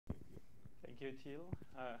Thank you, Till.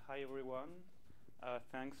 Hi, everyone.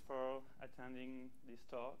 Thanks for attending this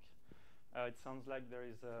talk. It sounds like there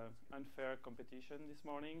is an unfair competition this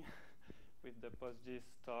morning with the PostGIS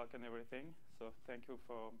talk and everything. So thank you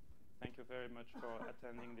very much for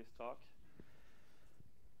attending this talk.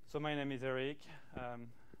 So my name is Eric,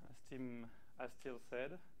 as Till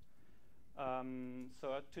said.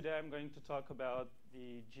 So today I'm going to talk about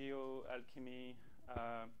the GeoAlchemy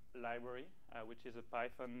library, which is a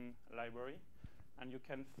Python library. And you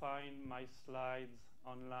can find my slides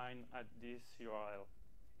online at this URL.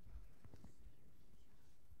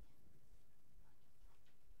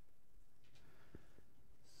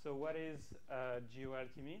 So what is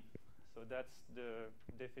GeoAlchemy? So that's the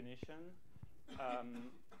definition.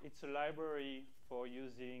 It's a library for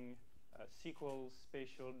using SQL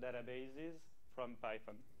spatial databases from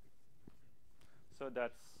Python. So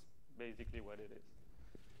that's basically what it is.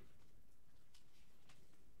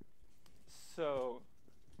 So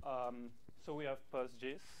we have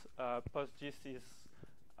PostGIS. PostGIS is,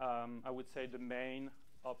 I would say, the main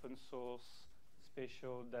open source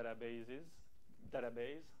spatial database.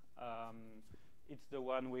 It's the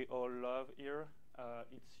one we all love here.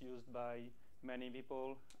 It's used by many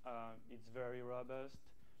people. It's very robust.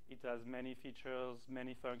 It has many features,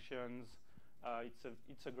 many functions.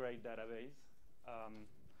 It's a great database.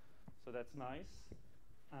 So that's nice.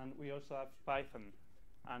 And we also have Python.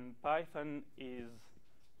 And Python is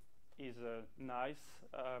a nice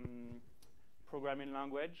programming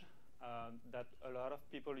language that a lot of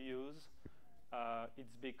people use.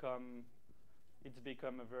 It's become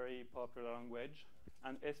a very popular language,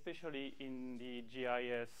 and especially in the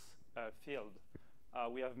GIS field.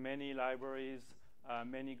 We have many libraries,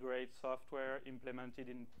 many great software implemented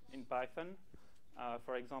in Python.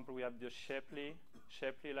 For example, we have the Shapely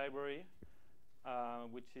library,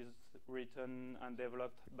 which is written and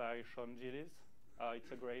developed by Sean Gillies.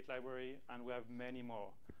 It's a great library, and we have many more.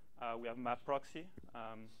 We have MapProxy,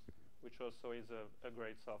 which also is a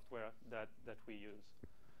great software that we use.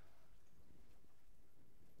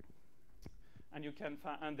 And you can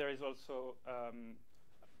find, and there is also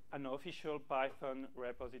an official Python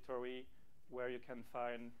repository where you can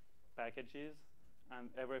find packages, and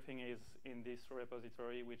everything is in this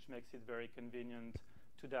repository, which makes it very convenient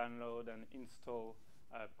to download and install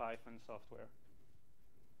Python software.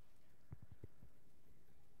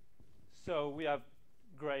 So we have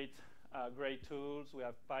great tools. We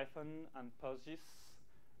have Python and PostGIS,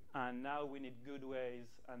 and now we need good ways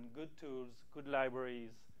and good tools, good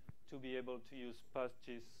libraries to be able to use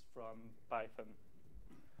PostGIS from Python.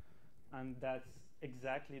 And that's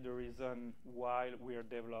exactly the reason why we're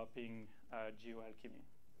developing GeoAlchemy.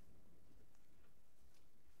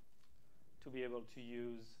 To be able to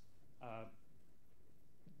use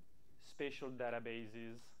spatial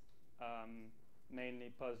databases,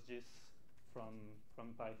 mainly PostGIS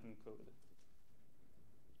from Python code.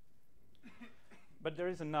 But there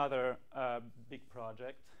is another big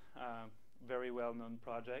project, very well-known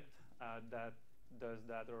project that does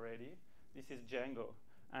that already. This is Django.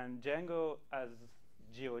 And Django has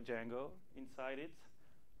GeoDjango inside it.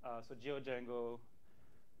 So GeoDjango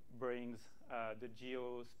brings the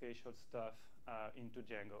geospatial stuff into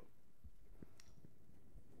Django.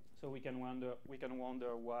 So we can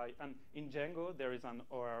wonder why. And in Django there is an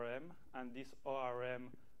ORM, and this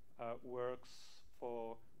ORM works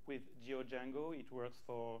with GeoDjango. It works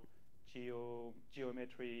for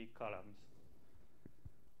geometry columns.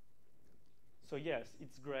 So yes,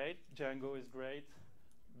 it's great. Django is great,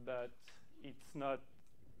 but it's not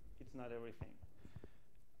everything.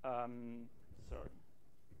 Sorry.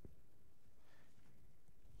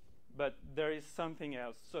 But there is something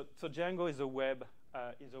else. So Django is a web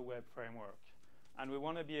framework, and we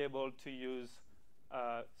want to be able to use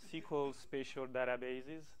SQL spatial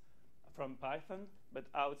databases from Python, but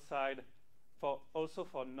outside also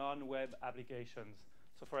for non-web applications.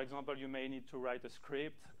 So for example, you may need to write a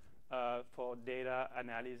script for data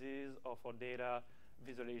analysis or for data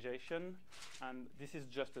visualization, and this is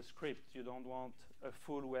just a script. You don't want a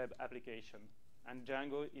full web application. And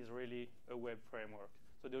Django is really a web framework.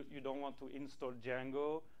 So you don't want to install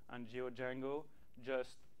Django and GeoDjango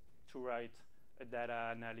just to write a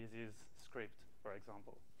data analysis script, for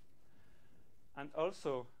example. And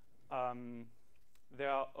also,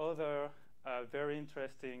 there are other very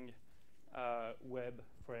interesting web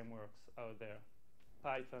frameworks out there,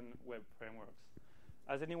 Python web frameworks.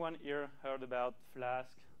 Has anyone here heard about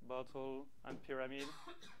Flask, Bottle, and Pyramid?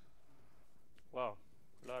 Wow,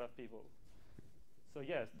 a lot of people. So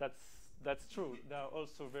yes, that's true. There are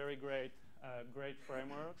also very great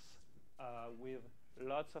frameworks with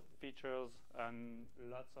lots of features and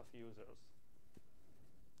lots of users.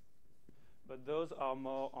 but those are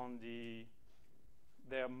more on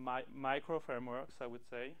they're micro frameworks, I would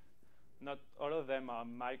say. Not all of them are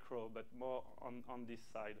micro, but more on this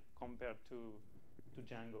side compared to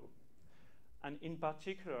Django. And in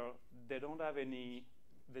particular, they don't have any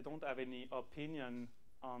opinion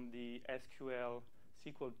on the SQL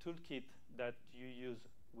toolkit that you use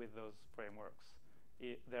with those frameworks.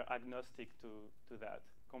 They're agnostic to that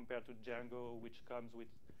compared to Django, which comes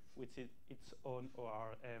with its own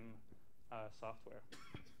ORM software.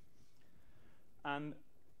 And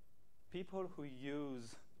people who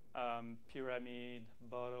use Pyramid,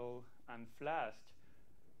 Bottle, and Flask,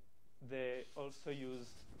 they also use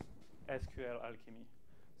SQLAlchemy.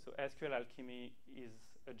 So SQLAlchemy is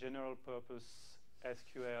a general purpose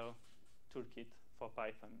SQL toolkit for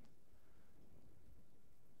Python.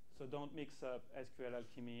 So don't mix up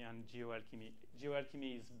SQLAlchemy and GeoAlchemy.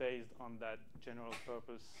 GeoAlchemy is based on that general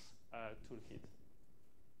purpose toolkit.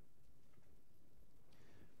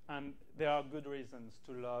 And there are good reasons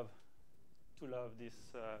to love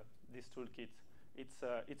this toolkit.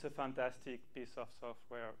 It's a fantastic piece of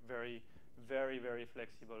software, very, very, very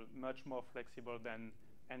flexible, much more flexible than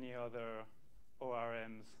any other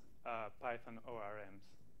ORMs, Python ORMs,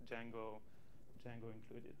 Django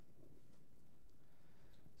included.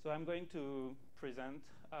 So I'm going to present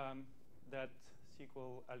that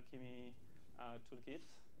SQLAlchemy toolkit.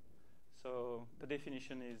 So the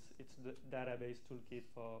definition is it's the database toolkit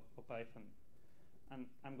for Python. And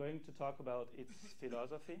I'm going to talk about its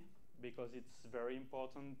philosophy, because it's very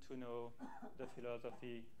important to know the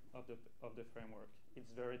philosophy of the framework.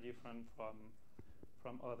 It's very different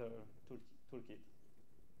from other toolkit.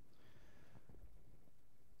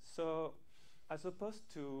 So as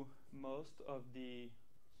opposed to most of the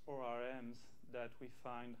ORMs that we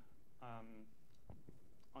find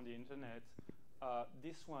on the internet,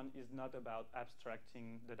 this one is not about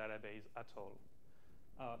abstracting the database at all.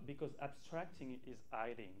 Because abstracting is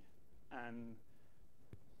hiding, and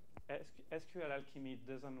SQLAlchemy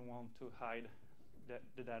doesn't want to hide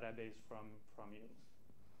the database from you.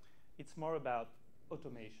 It's more about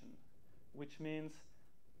automation, which means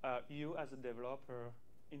you as a developer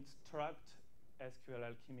instruct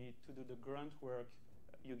SQLAlchemy to do the grunt work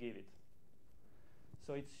you give it.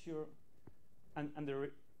 So it's and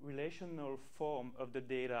the relational form of the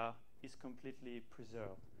data is completely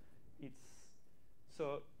preserved.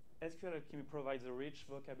 So SQLAlchemy provides a rich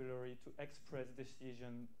vocabulary to express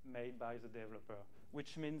decisions made by the developer,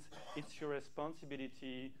 which means it's your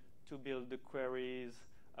responsibility to build the queries,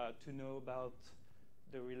 to know about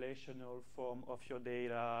the relational form of your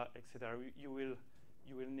data, etc. You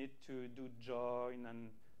will need to do join and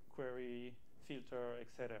query, filter,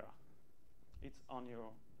 etc. It's on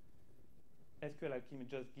your SQLAlchemy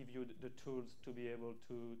just gives you the tools to be able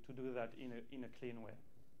to do that in a clean way.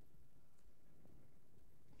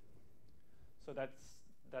 So that's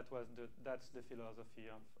the philosophy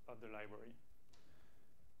of the library.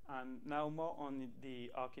 And now more on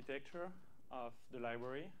the architecture of the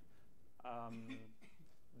library.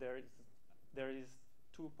 There is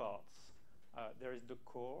two parts. There is the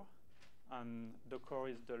core, and the core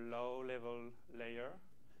is the low-level layer,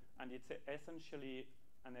 and it's essentially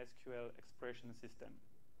an SQL expression system.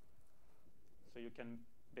 So you can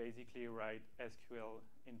basically write SQL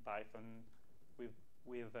in Python with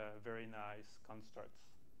very nice constructs.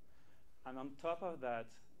 And on top of that,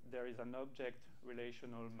 there is an object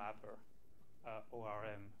relational mapper,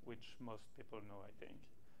 ORM, which most people know, I think,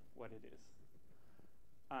 what it is.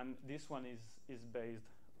 And this one is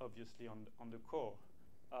based, obviously, on the core.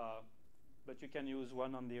 But you can use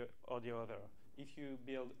one or the other. If you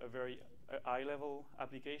build a very high-level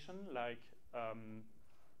application, like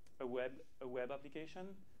a web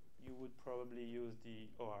application, you would probably use the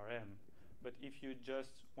ORM. But if you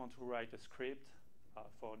just want to write a script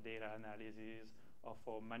for data analysis or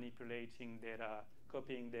for manipulating data,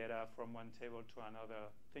 copying data from one table to another,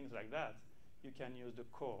 things like that, you can use the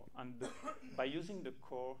core. And by using the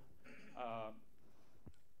core,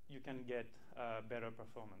 you can get better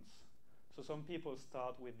performance. So some people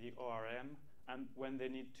start with the ORM, and when they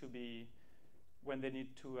need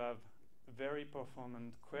to have very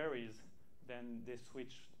performant queries, then they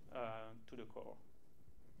switch to the core.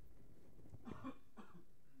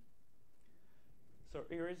 So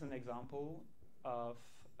here is an example of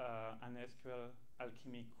an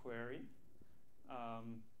SQLAlchemy query.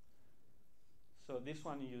 So this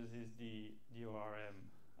one uses the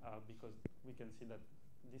ORM because we can see that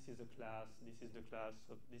this is a class, this is the class,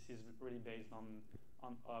 so this is really based on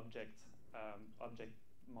object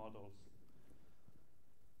models.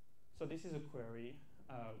 So this is a query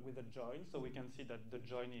with a join, so we can see that the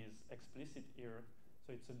join is explicit here,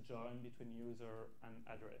 So it's a join between user and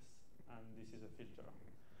address, and this is a filter.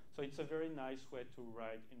 So it's a very nice way to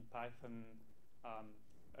write in Python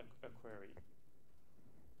a query.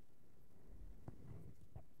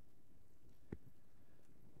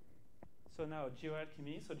 So now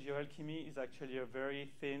GeoAlchemy. So GeoAlchemy is actually a very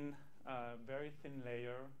thin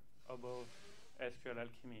layer above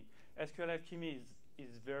SQLAlchemy. SQLAlchemy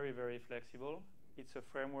is very, very flexible. It's a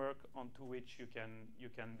framework onto which you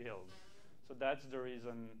can build. So that's the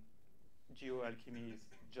reason GeoAlchemy is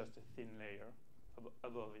just a thin layer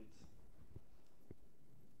above it.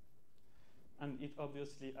 And it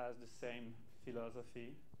obviously has the same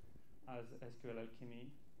philosophy as SQLAlchemy.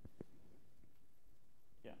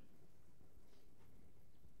 Yeah.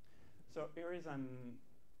 So here is a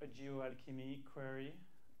GeoAlchemy query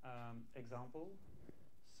example.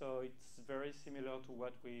 So it's very similar to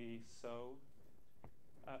what we saw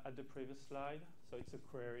at the previous slide. So it's a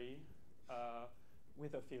query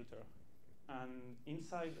with a filter. And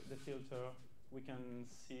inside the filter, we can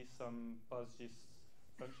see some PostGIS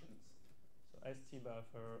functions. So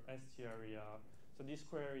stBuffer, stArea. So this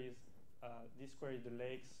query the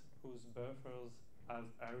lakes whose buffers have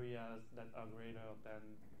areas that are greater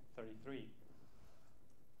than 33.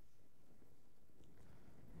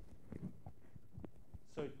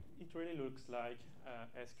 So it really looks like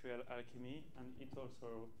SQLAlchemy, and it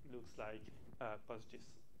also looks like PostGIS.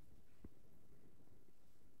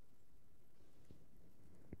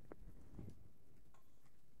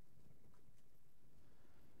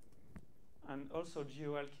 And also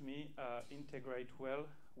GeoAlchemy integrate well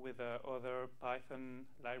with other Python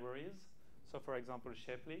libraries. So for example,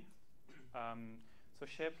 Shapely. So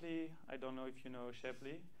Shapely, I don't know if you know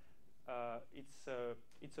Shapely.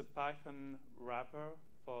 It's a Python wrapper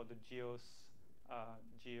for the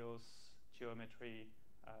geometry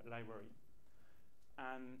library.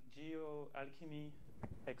 And GeoAlchemy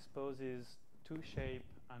exposes toShape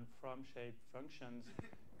and FromShape functions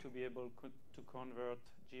to be able to convert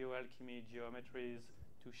GeoAlchemy geometries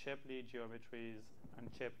to Shapely geometries and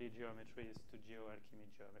Shapely geometries to GeoAlchemy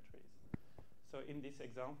geometries. So in this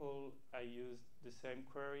example, I used the same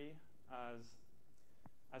query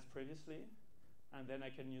as previously, and then I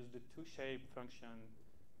can use the toShape function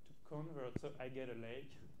to convert. So I get a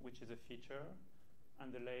lake, which is a feature,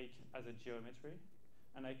 and the lake as a geometry,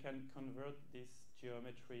 and I can convert this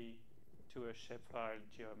geometry to a shapefile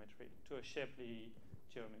geometry, to a Shapely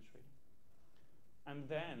geometry. And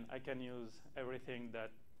then I can use everything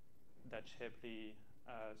that Shapely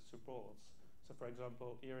supports. So for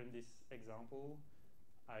example, here in this example,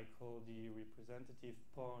 I call the representative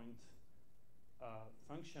point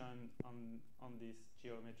function on this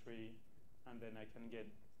geometry, and then I can get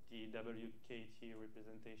the WKT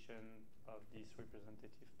representation of this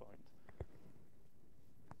representative point.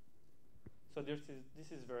 So this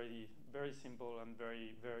is very, very simple and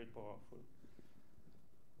very, very powerful.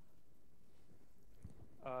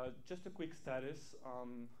 Just a quick status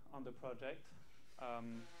on the project.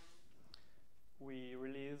 We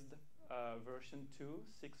released version 2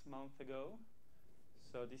 6 months ago.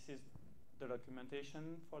 So this is the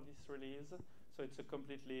documentation for this release. So it's a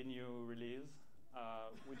completely new release,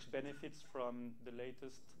 which benefits from the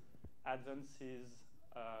latest advances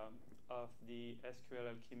of the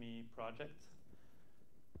SQLAlchemy project,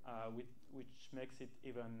 which makes it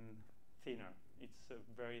even thinner. It's a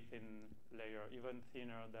very thin layer, even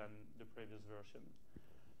thinner than the previous version.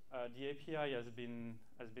 The API has been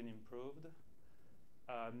improved.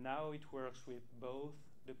 Now it works with both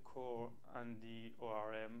the core and the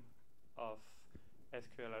ORM of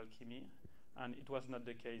SQLAlchemy, and it was not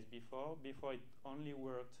the case before. Before, it only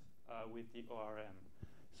worked with the ORM.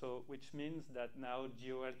 So, which means that now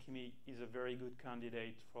GeoAlchemy is a very good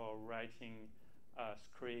candidate for writing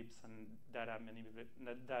scripts and data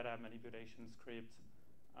manipulation scripts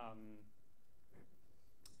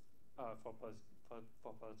for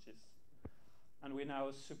PostGIS. And we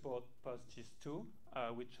now support PostGIS 2,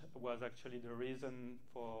 which was actually the reason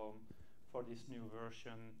for this new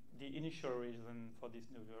version, the initial reason for this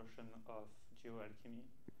new version of GeoAlchemy.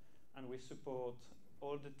 And we support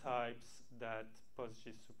all the types that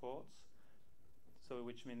PostGIS supports, so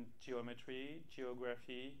which means geometry,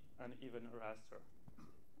 geography, and even raster.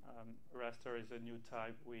 Raster is a new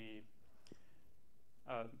type.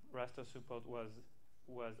 Raster support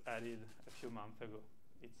was added a few months ago.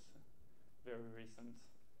 It's very recent.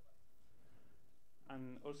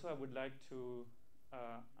 And also I would like to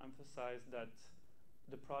emphasize that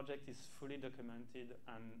the project is fully documented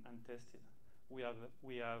and tested. We have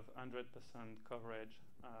 100% coverage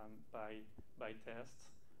by tests,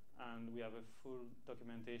 and we have a full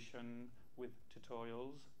documentation with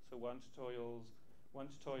tutorials. So one tutorial one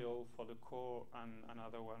tutorial for the core and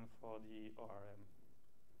another one for the ORM,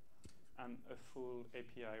 and a full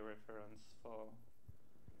API reference for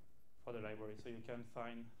the library. So you can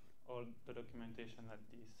find all the documentation at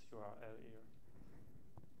this URL here.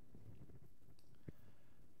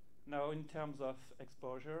 Now, in terms of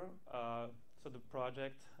exposure, so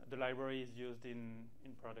the library is used in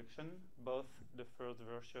production, both the first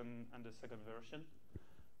version and the second version.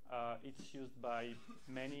 It's used by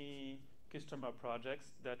many customer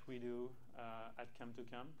projects that we do at Camp to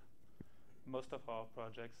Camp. Most of our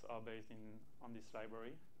projects are based on this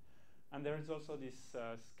library. And there is also this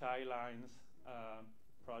Skylines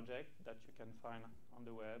project that you can find on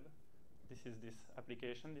the web. This is this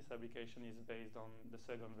application. This application is based on the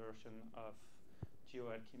second version of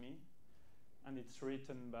GeoAlchemy. And it's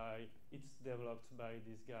developed by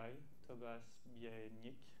this guy, Tobias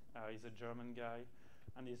Bienick. He's a German guy,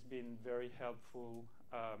 and he's been very helpful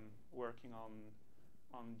working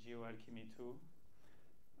on GeoAlchemy too.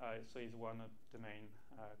 So he's one of the main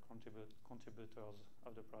contributors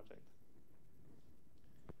of the project.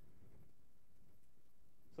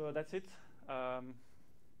 So that's it.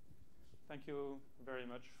 Thank you very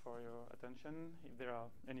much for your attention. If there are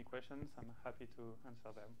any questions, I'm happy to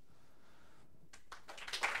answer them.